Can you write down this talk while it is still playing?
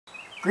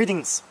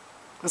Greetings,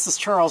 this is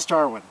Charles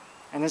Darwin,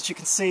 and as you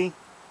can see,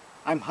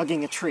 I'm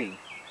hugging a tree.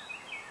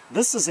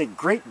 This is a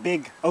great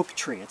big oak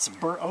tree. It's a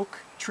bur oak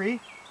tree,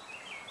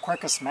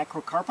 Quercus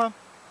macrocarpa,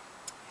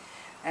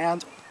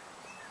 and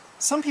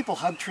some people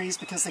hug trees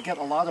because they get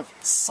a lot of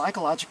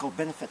psychological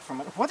benefit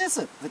from it. What is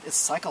it that is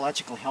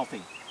psychologically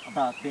healthy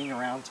about being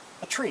around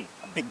a tree,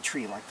 a big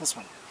tree like this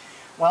one?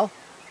 Well,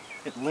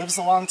 it lives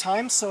a long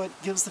time, so it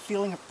gives the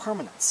feeling of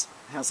permanence.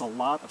 It has a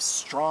lot of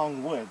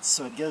strong wood,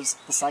 so it gives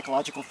the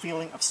psychological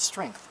feeling of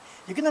strength.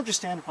 You can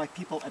understand why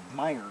people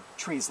admire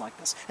trees like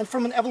this. And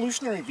from an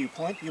evolutionary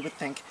viewpoint, you would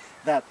think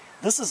that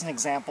this is an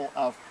example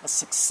of a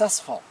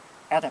successful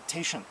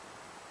adaptation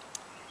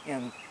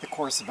in the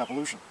course of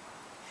evolution.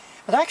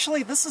 But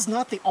actually, this is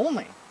not the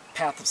only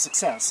path of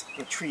success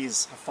that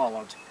trees have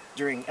followed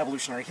during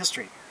evolutionary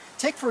history.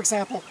 Take, for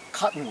example,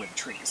 cottonwood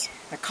trees.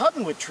 Now,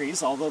 cottonwood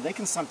trees, although they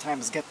can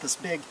sometimes get this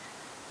big,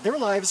 their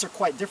lives are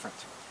quite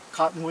different.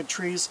 Cottonwood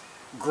trees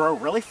grow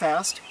really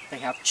fast. They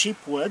have cheap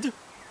wood.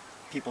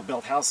 People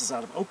build houses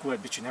out of oak wood,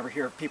 but you never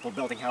hear of people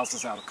building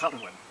houses out of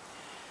cottonwood.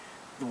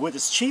 The wood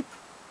is cheap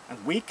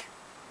and weak,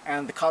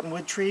 and the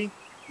cottonwood tree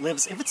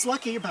lives, if it's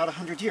lucky, about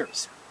 100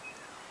 years.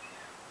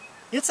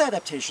 Its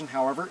adaptation,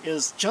 however,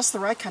 is just the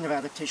right kind of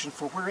adaptation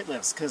for where it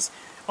lives, because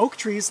oak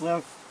trees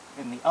live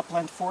in the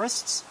upland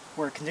forests,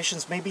 where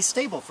conditions may be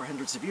stable for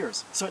hundreds of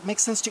years. So it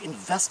makes sense to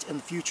invest in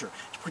the future,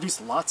 to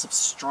produce lots of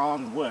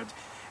strong wood,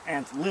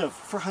 and live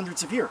for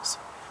hundreds of years.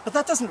 But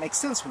that doesn't make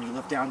sense when you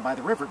live down by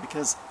the river,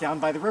 because down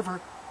by the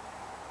river,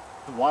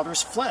 the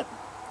waters flood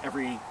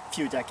every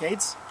few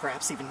decades,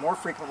 perhaps even more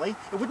frequently.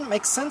 It wouldn't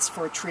make sense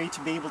for a tree to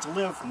be able to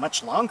live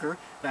much longer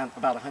than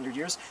about 100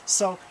 years.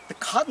 So the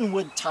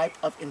cottonwood type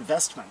of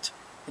investment,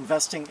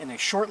 investing in a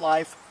short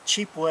life,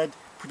 cheap wood,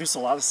 produce a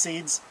lot of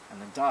seeds,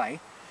 and then die,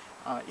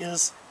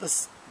 is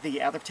the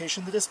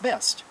adaptation that is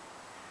best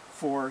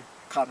for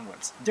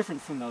cottonwoods,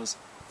 different from those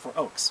for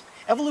oaks.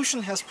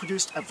 Evolution has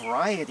produced a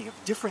variety of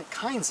different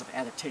kinds of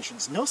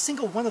adaptations. No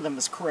single one of them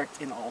is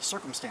correct in all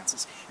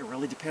circumstances. It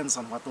really depends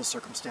on what those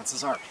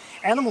circumstances are.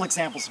 Animal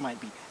examples might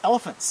be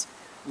elephants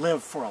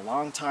live for a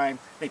long time.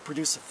 They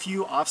produce a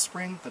few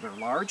offspring that are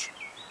large.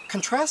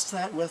 Contrast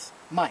that with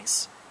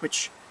mice,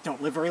 which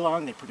don't live very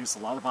long. They produce a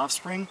lot of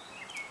offspring,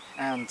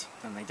 and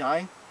then they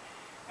die.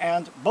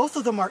 And both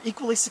of them are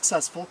equally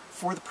successful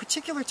for the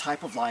particular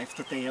type of life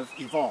that they have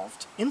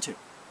evolved into,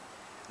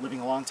 living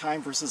a long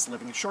time versus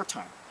living a short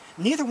time.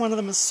 Neither one of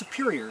them is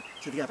superior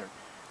to the other.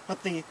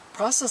 What the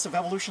process of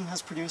evolution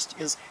has produced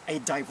is a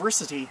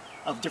diversity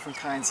of different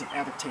kinds of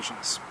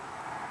adaptations.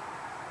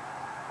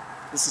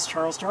 This is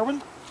Charles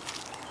Darwin,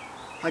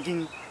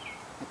 hugging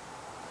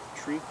a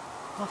tree.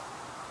 Oh,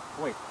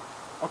 wait.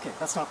 Okay,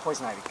 that's not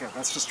poison ivy. Here,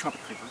 that's just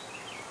trumpet creeper.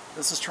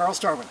 This is Charles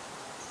Darwin.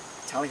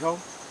 Tally-ho,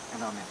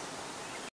 and amen.